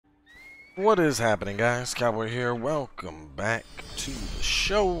What is happening, guys? Cowboy here. Welcome back to the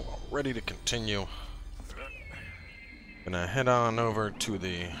show. Ready to continue. Gonna head on over to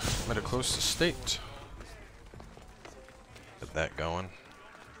the Metaclose estate. Get that going.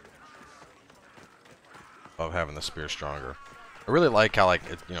 Love having the spear stronger. I really like how it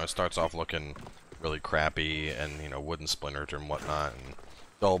starts off looking really crappy and wooden splintered and whatnot and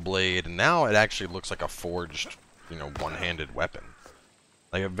dull blade, and now it actually looks like a forged one-handed weapon.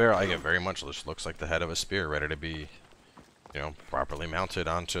 Like it very much just looks like the head of a spear, ready to be, properly mounted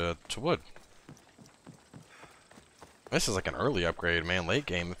onto wood. This is like an early upgrade, man. Late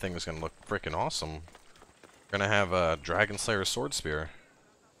game, the thing is gonna look freaking awesome. We're gonna have a Dragon Slayer sword spear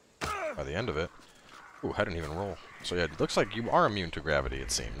by the end of it. Ooh, I didn't even roll. So yeah, it looks like you are immune to gravity,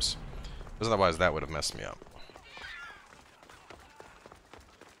 it seems. Because otherwise, that would have messed me up.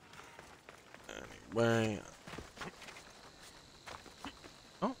 Anyway.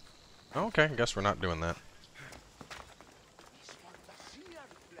 Oh, okay, I guess we're not doing that.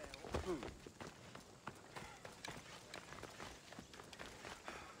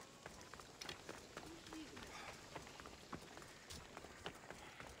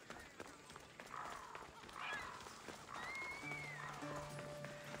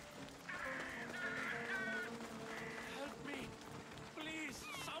 Help me! Please,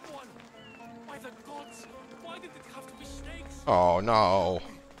 someone! By the gods, why did it have to be snakes? Oh no.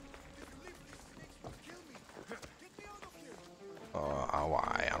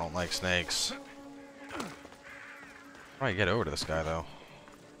 Why? I don't like snakes. How do I get over to this guy though?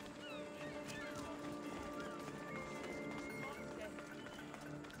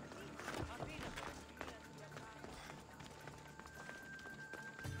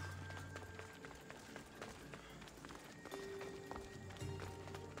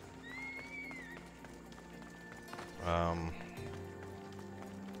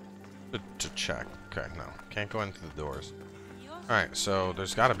 To check. Okay, no. Can't go in through the doors. Alright, so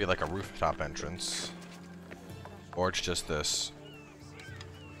there's gotta be like a rooftop entrance. Or it's just this.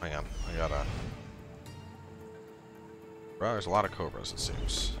 Hang on, I gotta... Well, there's a lot of cobras, it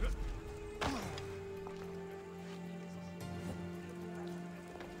seems.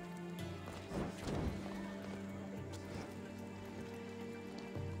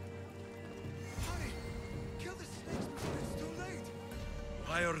 Kill the snakes before it's too late.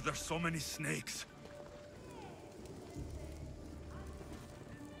 Why are there so many snakes?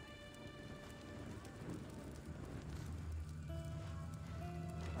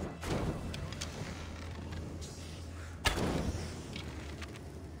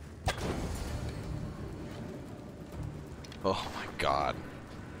 Oh my god.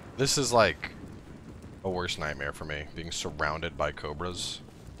 This is like a worst nightmare for me, being surrounded by cobras.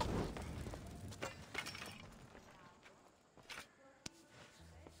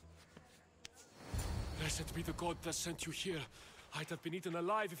 Blessed be the god that sent you here. I'd have been eaten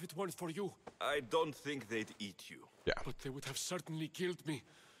alive if it weren't for you. I don't think they'd eat you. Yeah. But they would have certainly killed me.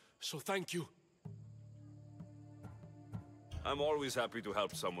 So thank you. I'm always happy to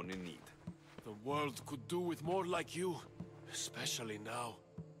help someone in need. The world could do with more like you. Especially now.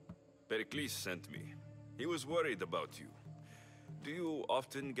 Pericles sent me. He was worried about you. Do you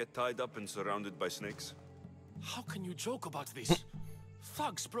often get tied up and surrounded by snakes? How can you joke about this?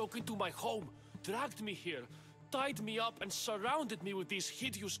 Thugs broke into my home, dragged me here, tied me up and surrounded me with these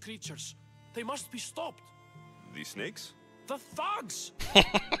hideous creatures. They must be stopped. The snakes? The thugs!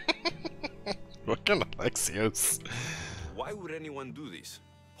 What kind of Alexios? Why would anyone do this?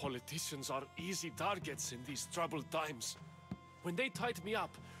 Politicians are easy targets in these troubled times. When they tied me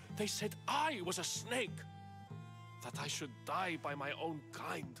up, they said I was a snake. That I should die by my own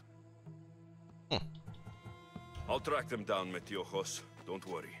kind. I'll track them down, Metiojos. Don't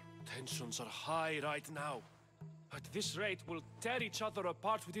worry. Tensions are high right now. At this rate, we'll tear each other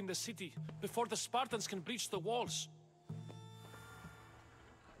apart within the city before the Spartans can breach the walls.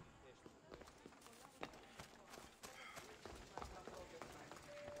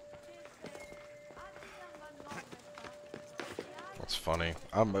 That's funny.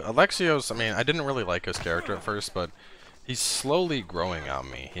 Alexios, I mean, I didn't really like his character at first, but he's slowly growing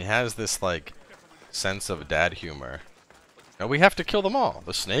on me. He has this, like, sense of dad humor. Now we have to kill them all.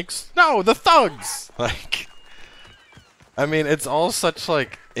 The snakes? No, the thugs! Like, I mean, it's all such,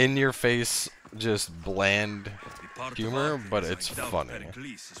 like, in-your-face, just bland humor, but it's funny.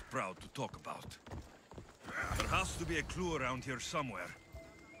 Pericles is proud to talk about. There has to be a clue around here somewhere.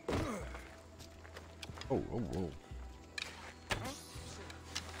 Oh, oh, oh.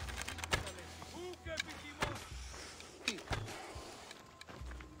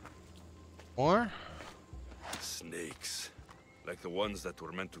 More? Snakes. like the ones that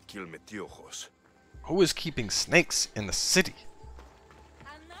were meant to kill Metiochos. Who is keeping snakes in the city?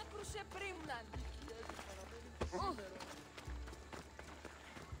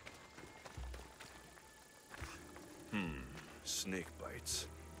 Snake bites.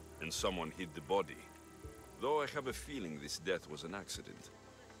 And someone hid the body. Though I have a feeling this death was an accident.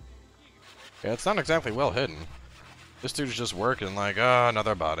 Yeah, it's not exactly well hidden. This dude's just working like, ah,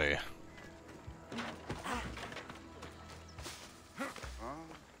 another body.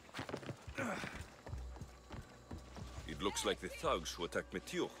 It looks like the thugs who attacked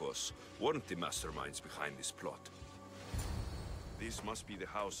Metiochos weren't the masterminds behind this plot. This must be the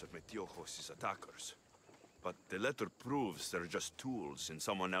house of Metiochos' attackers. But the letter proves they're just tools in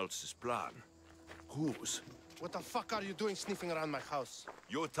someone else's plan. Whose? What the fuck are you doing sniffing around my house?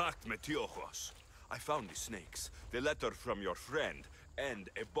 You attacked Metiochos. I found the snakes, the letter from your friend, and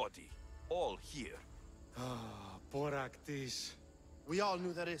a body. All here. Boraktis. We all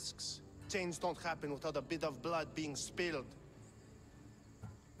knew the risks. Change don't happen without a bit of blood being spilled.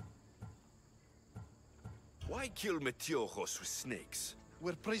 Why kill Metiochos with snakes?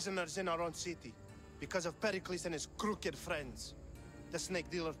 We're prisoners in our own city. Because of Pericles and his crooked friends. The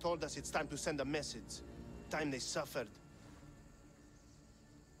snake dealer told us it's time to send a message. Time they suffered.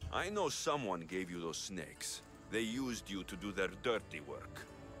 I know someone gave you those snakes. They used you to do their dirty work.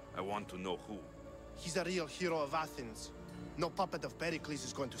 I want to know who. He's a real hero of Athens. No puppet of Pericles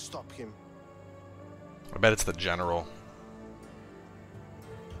is going to stop him. I bet it's the general.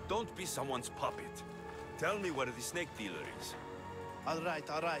 Don't be someone's puppet. Tell me where the snake dealer is. All right,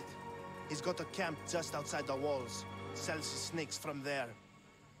 all right. He's got a camp just outside the walls. Sells his snakes from there.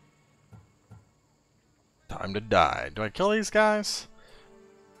 Time to die. Do I kill these guys?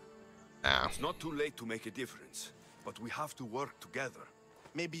 Nah. It's not too late to make a difference, but we have to work together.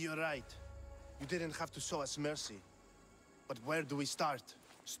 Maybe you're right. You didn't have to show us mercy. But where do we start?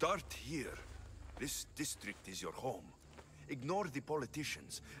 Start here. This district is your home. Ignore the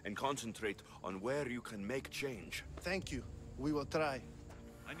politicians and concentrate on where you can make change. Thank you. We will try.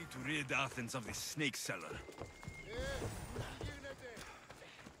 I need to rid Athens of this snake seller.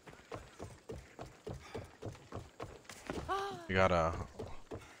 We got a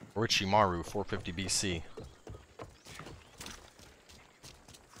Orochimaru 450 BC.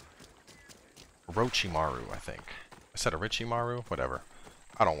 Orochimaru, I think. I said Orochimaru? Whatever.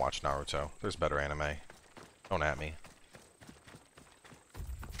 I don't watch Naruto. There's better anime. Don't at me.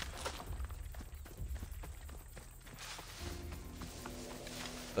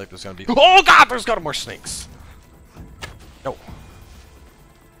 I feel like there's gonna be— oh god, there's got more snakes. No.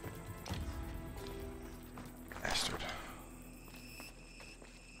 Bastard.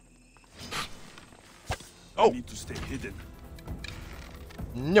 I need to stay hidden.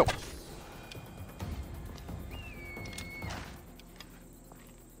 No.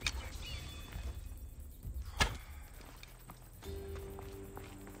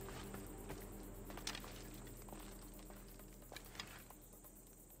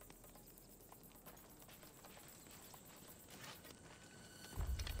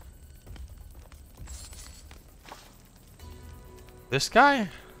 This guy?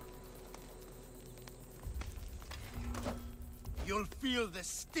 You'll feel the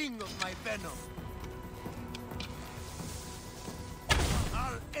sting of my venom.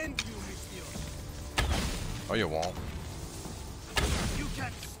 I'll end you, Misthios. Oh, you won't. You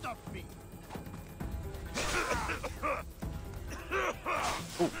can't stop me.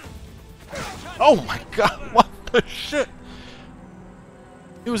 Oh my god, what the shit?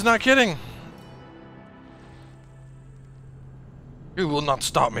 He was not kidding. You will not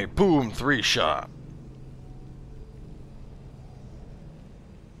stop me. Boom, 3-shot.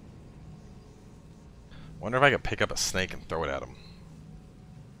 Wonder if I could pick up a snake and throw it at him.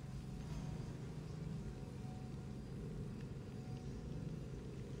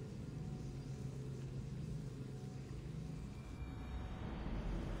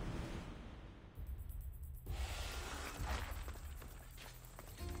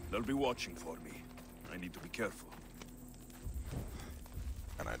 They'll be watching for me. I need to be careful.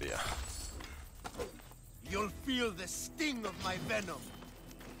 An idea. You'll feel the sting of my venom.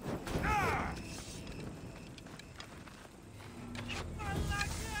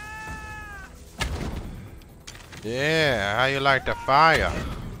 Yeah, how you like the fire?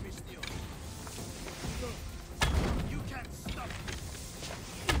 You can't stop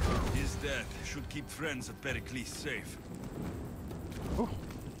me. His death should keep friends at Pericles safe. Ooh.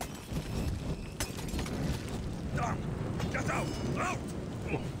 Get out! Out!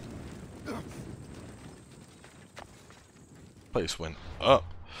 Place went up.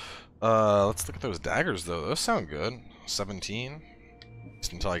 Let's look at those daggers though. Those sound good. 17.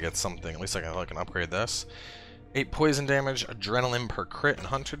 Just until I get something. At least I can upgrade this. 8 poison damage, adrenaline per crit, and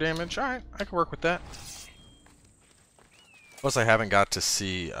hunter damage. Alright, I can work with that. Plus I haven't got to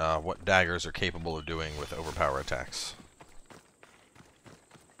see what daggers are capable of doing with overpower attacks.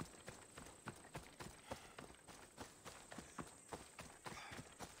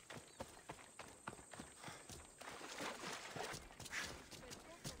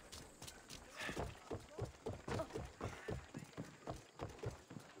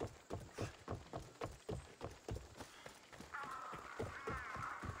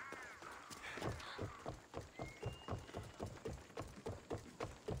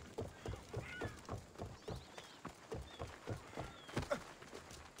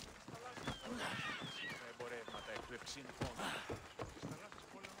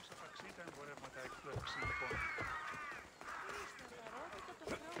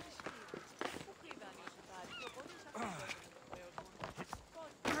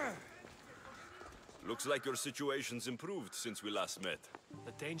 Looks like your situation's improved since we last met.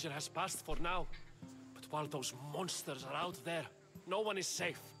 The danger has passed for now. But while those monsters are out there, no one is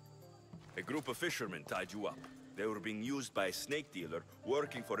safe. A group of fishermen tied you up. They were being used by a snake dealer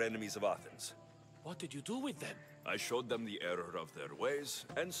working for enemies of Athens. What did you do with them? I showed them the error of their ways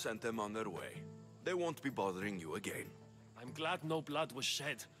and sent them on their way. They won't be bothering you again. I'm glad no blood was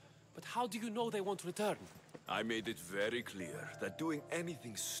shed. But how do you know they won't return? I made it very clear that doing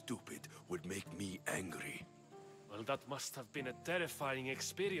anything stupid would make me angry. Well, that must have been a terrifying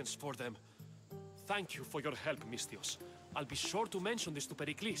experience for them. Thank you for your help, Mystios. I'll be sure to mention this to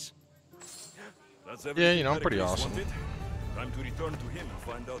Pericles. That's Yeah, you know, pretty Pericles awesome. wanted. Time to return to him and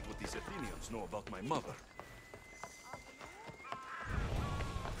find out what these Athenians know about my mother.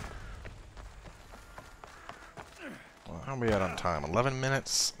 Well, how are we at on time? 11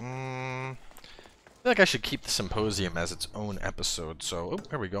 minutes? I feel like I should keep the symposium as its own episode, so... Oh,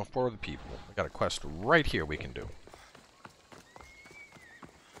 there we go. For the people. We got a quest right here we can do.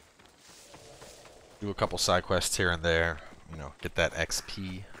 Do a couple side quests here and there. You know, get that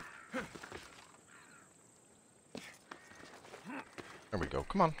XP. There we go.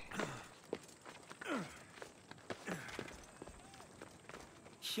 Come on.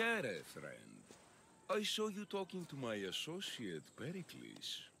 Here, friend. I saw you talking to my associate,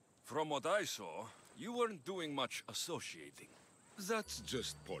 Pericles. From what I saw, you weren't doing much associating. That's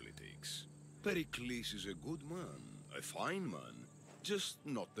just politics. Pericles is a good man, a fine man, just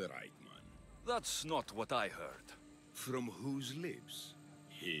not the right man. That's not what I heard. From whose lips?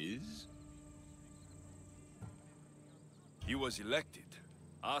 His? He was elected.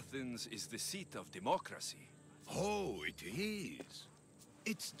 Athens is the seat of democracy. Oh, it is.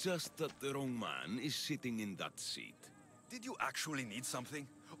 It's just that the wrong man is sitting in that seat. Did you actually need something?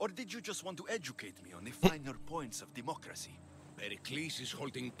 Or did you just want to educate me on the finer points of democracy? Pericles is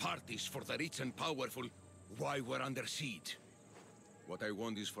holding parties for the rich and powerful while we're under siege. What I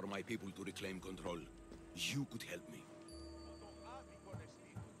want is for my people to reclaim control. You could help me.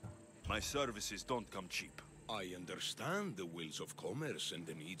 My services don't come cheap. I understand the wills of commerce and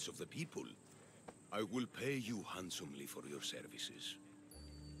the needs of the people. I will pay you handsomely for your services.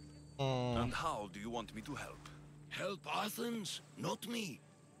 And how do you want me to help? Help Athens, not me.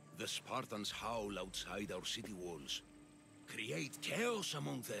 The Spartans howl outside our city walls. Create chaos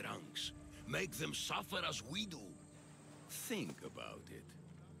among their ranks. Make them suffer as we do. Think about it.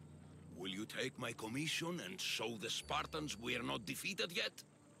 Will you take my commission and show the Spartans we are not defeated yet?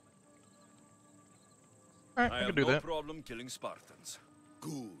 Alright, I I have can do no that. problem killing Spartans.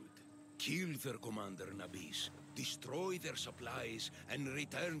 Good. Kill their commander, Nabis. Destroy their supplies and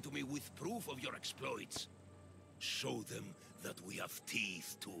return to me with proof of your exploits. Show them that we have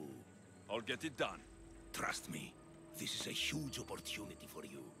teeth too. I'll get it done. Trust me, this is a huge opportunity for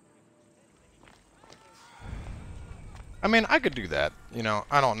you. I mean, I could do that. You know,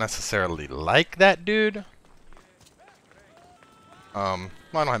 I don't necessarily like that dude. Well,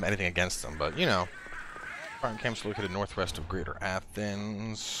 I don't have anything against him, but, you know. Spartan camps located northwest of Greater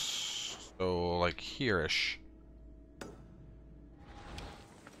Athens. So, like, here-ish.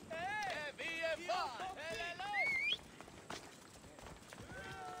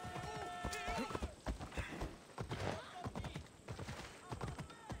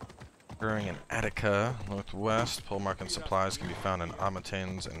 Brewing in Attica, northwest. Pole mark and supplies can be found in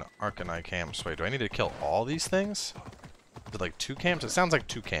Amatenes and Archini camps. Wait, do I need to kill all these things? Is it like 2 camps? It sounds like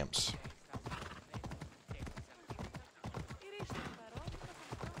 2 camps.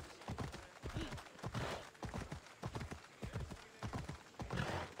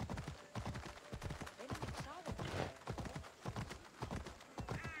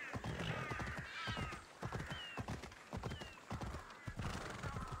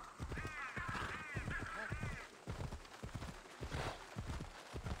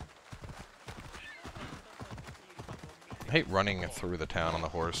 hate running through the town on the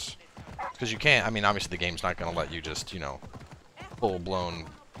horse. Because you can't, I mean, obviously the game's not going to let you just, you know, full-blown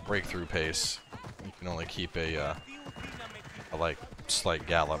breakthrough pace. You can only keep a like, slight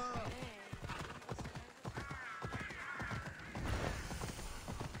gallop.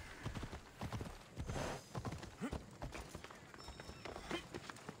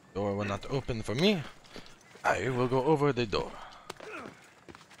 Door will not open for me. I will go over the door.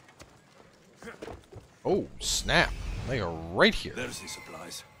 Oh, snap. They are right here. There's the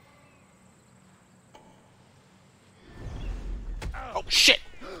supplies. Oh, shit!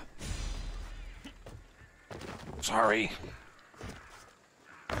 Sorry.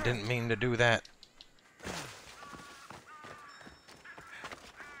 I didn't mean to do that.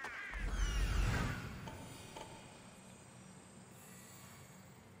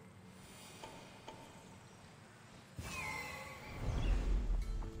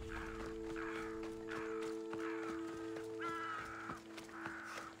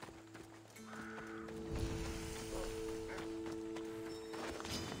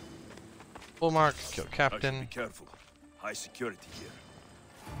 Full mark, kill captain. Be careful. High security here.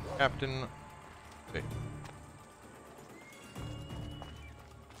 Captain. Wait.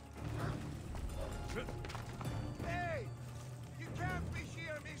 Hey! You can't fish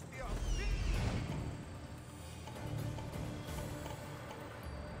here, mister!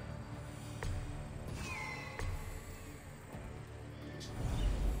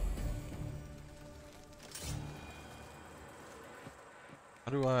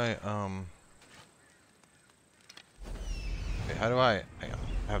 How do I, okay, how do I hang on.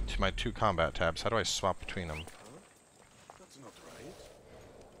 I have my two combat tabs. How do I swap between them? That's not right.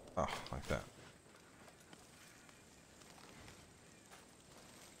 Oh, like that.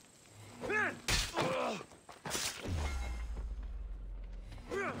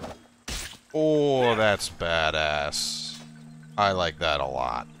 Oh, that's badass. I like that a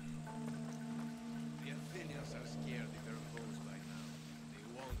lot. The Athenians are scared if their foes by now. They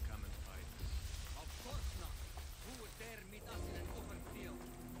won't come and fight us. Of course not. Who would dare meet us in an open field?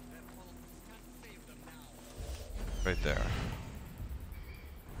 Their politics can't save them now. Right there.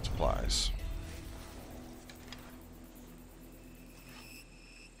 Supplies.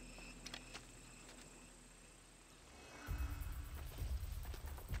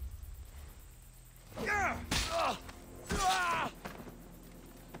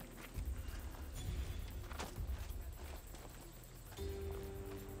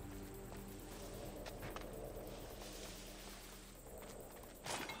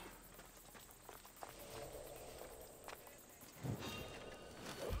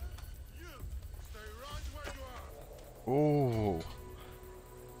 Ooh.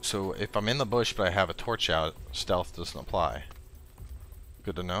 So if I'm in the bush but I have a torch out, stealth doesn't apply.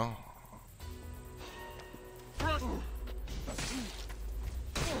 Good to know.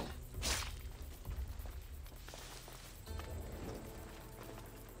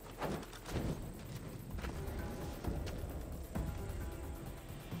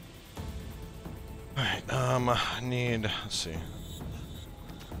 Alright, I need, let's see.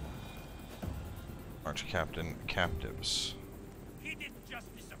 Archer captain, captives. He didn't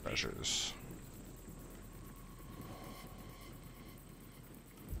just disappear. Treasures.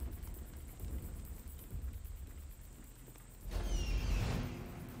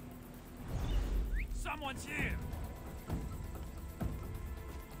 Someone's here.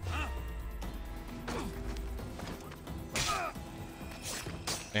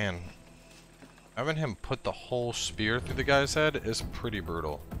 Man, having him put the whole spear through the guy's head is pretty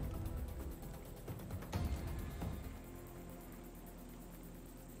brutal.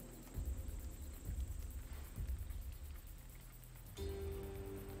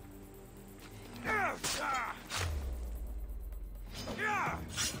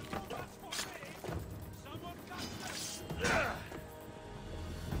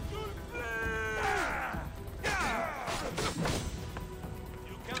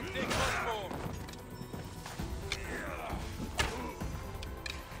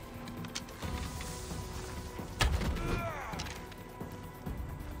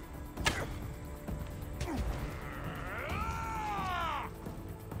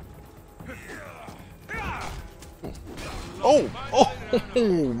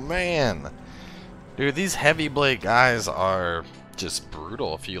 Oh man, dude, these heavy blade guys are just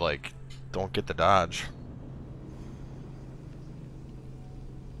brutal if you like don't get the dodge.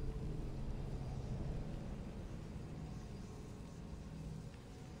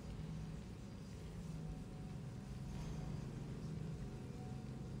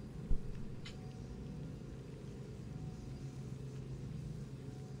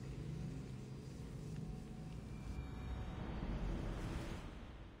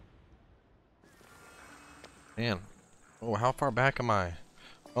 Man. Oh, how far back am I?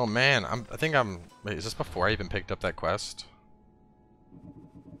 Oh man, I think I'm... Wait, is this before I even picked up that quest?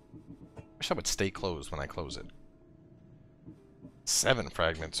 Wish I would stay closed when I close it. 7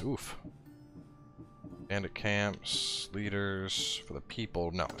 fragments, oof. Bandit camps, leaders, for the people.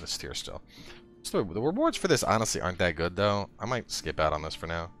 No, it's tier still. So the rewards for this honestly aren't that good though. I might skip out on this for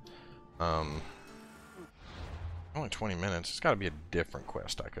now. Only 20 minutes. It's gotta be a different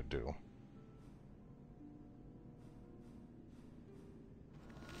quest I could do.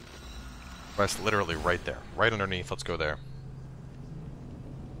 Quest literally right there. Right underneath. Let's go there.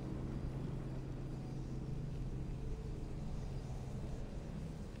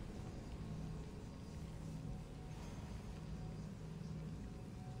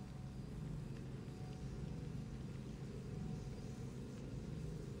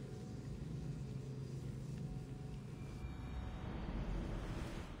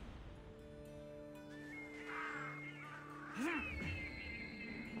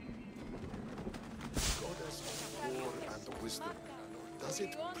 Does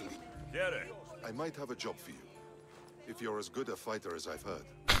it please? Gere, I might have a job for you. If you're as good a fighter as I've heard.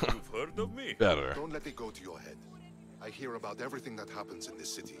 you've heard of me? Better. Don't let it go to your head. I hear about everything that happens in this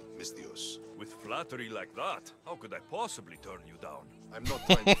city, Mystios. With flattery like that, how could I possibly turn you down? I'm not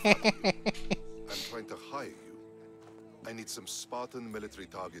trying to flatter you. I'm trying to hire you. I need some Spartan military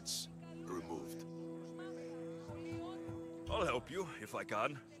targets removed. I'll help you, if I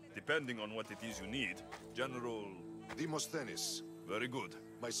can, depending on what it is you need. General... Demosthenes, Very good.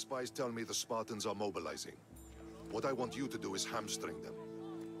 my spies tell me the Spartans are mobilizing. What I want you to do is hamstring them.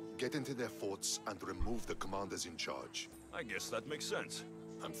 Get into their forts and remove the commanders in charge. I guess that makes sense.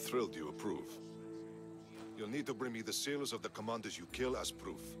 I'm thrilled you approve. You'll need to bring me the seals of the commanders you kill as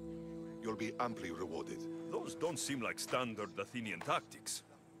proof. You'll be amply rewarded. Those don't seem like standard Athenian tactics.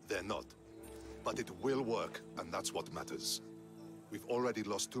 They're not. But it will work, and that's what matters. We've already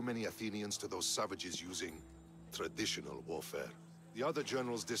lost too many Athenians to those savages using traditional warfare. The other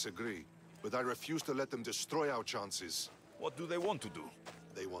generals disagree, but I refuse to let them destroy our chances. What do they want to do?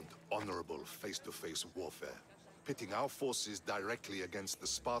 They want honorable face-to-face warfare, pitting our forces directly against the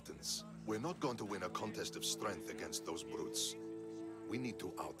Spartans. We're not going to win a contest of strength against those brutes. We need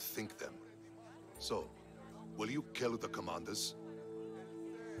to outthink them. So, will you kill the commanders?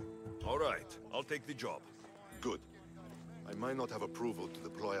 All right, I'll take the job. Good. I might not have approval to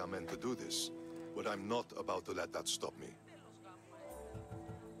deploy our men to do this, but I'm not about to let that stop me.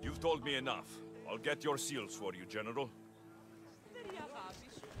 You've told me enough. I'll get your seals for you, General.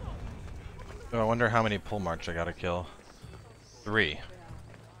 So I wonder how many pull march I gotta kill. 3.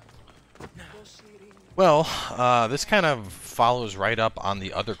 Well, this kind of follows right up on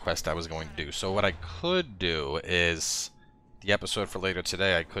the other quest I was going to do. So what I could do is, the episode for later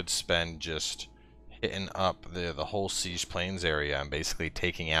today, I could spend just hitting up the whole Siege Plains area and basically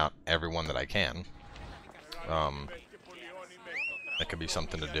taking out everyone that I can. That could be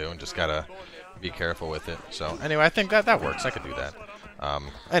something to do, and just gotta be careful with it. So anyway, I think that works. I could do that.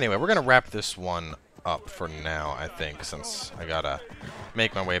 Anyway, we're gonna wrap this one up for now, I think, since I gotta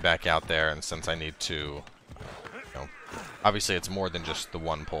make my way back out there, and since I need to, you know, obviously it's more than just the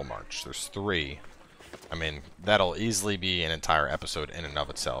one pull march. There's 3. I mean, that'll easily be an entire episode in and of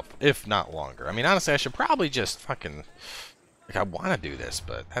itself, if not longer. I mean, honestly, I should probably just fucking, like, I want to do this,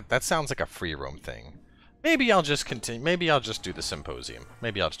 but that sounds like a free roam thing. Maybe I'll just continue. Maybe I'll just do the symposium.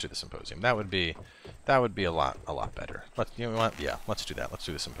 Maybe I'll just do the symposium. That would be a lot better. You know what? Yeah, let's do that. Let's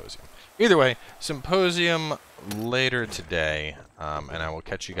do the symposium. Either way, symposium later today, and I will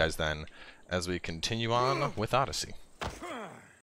catch you guys then as we continue on with Odyssey.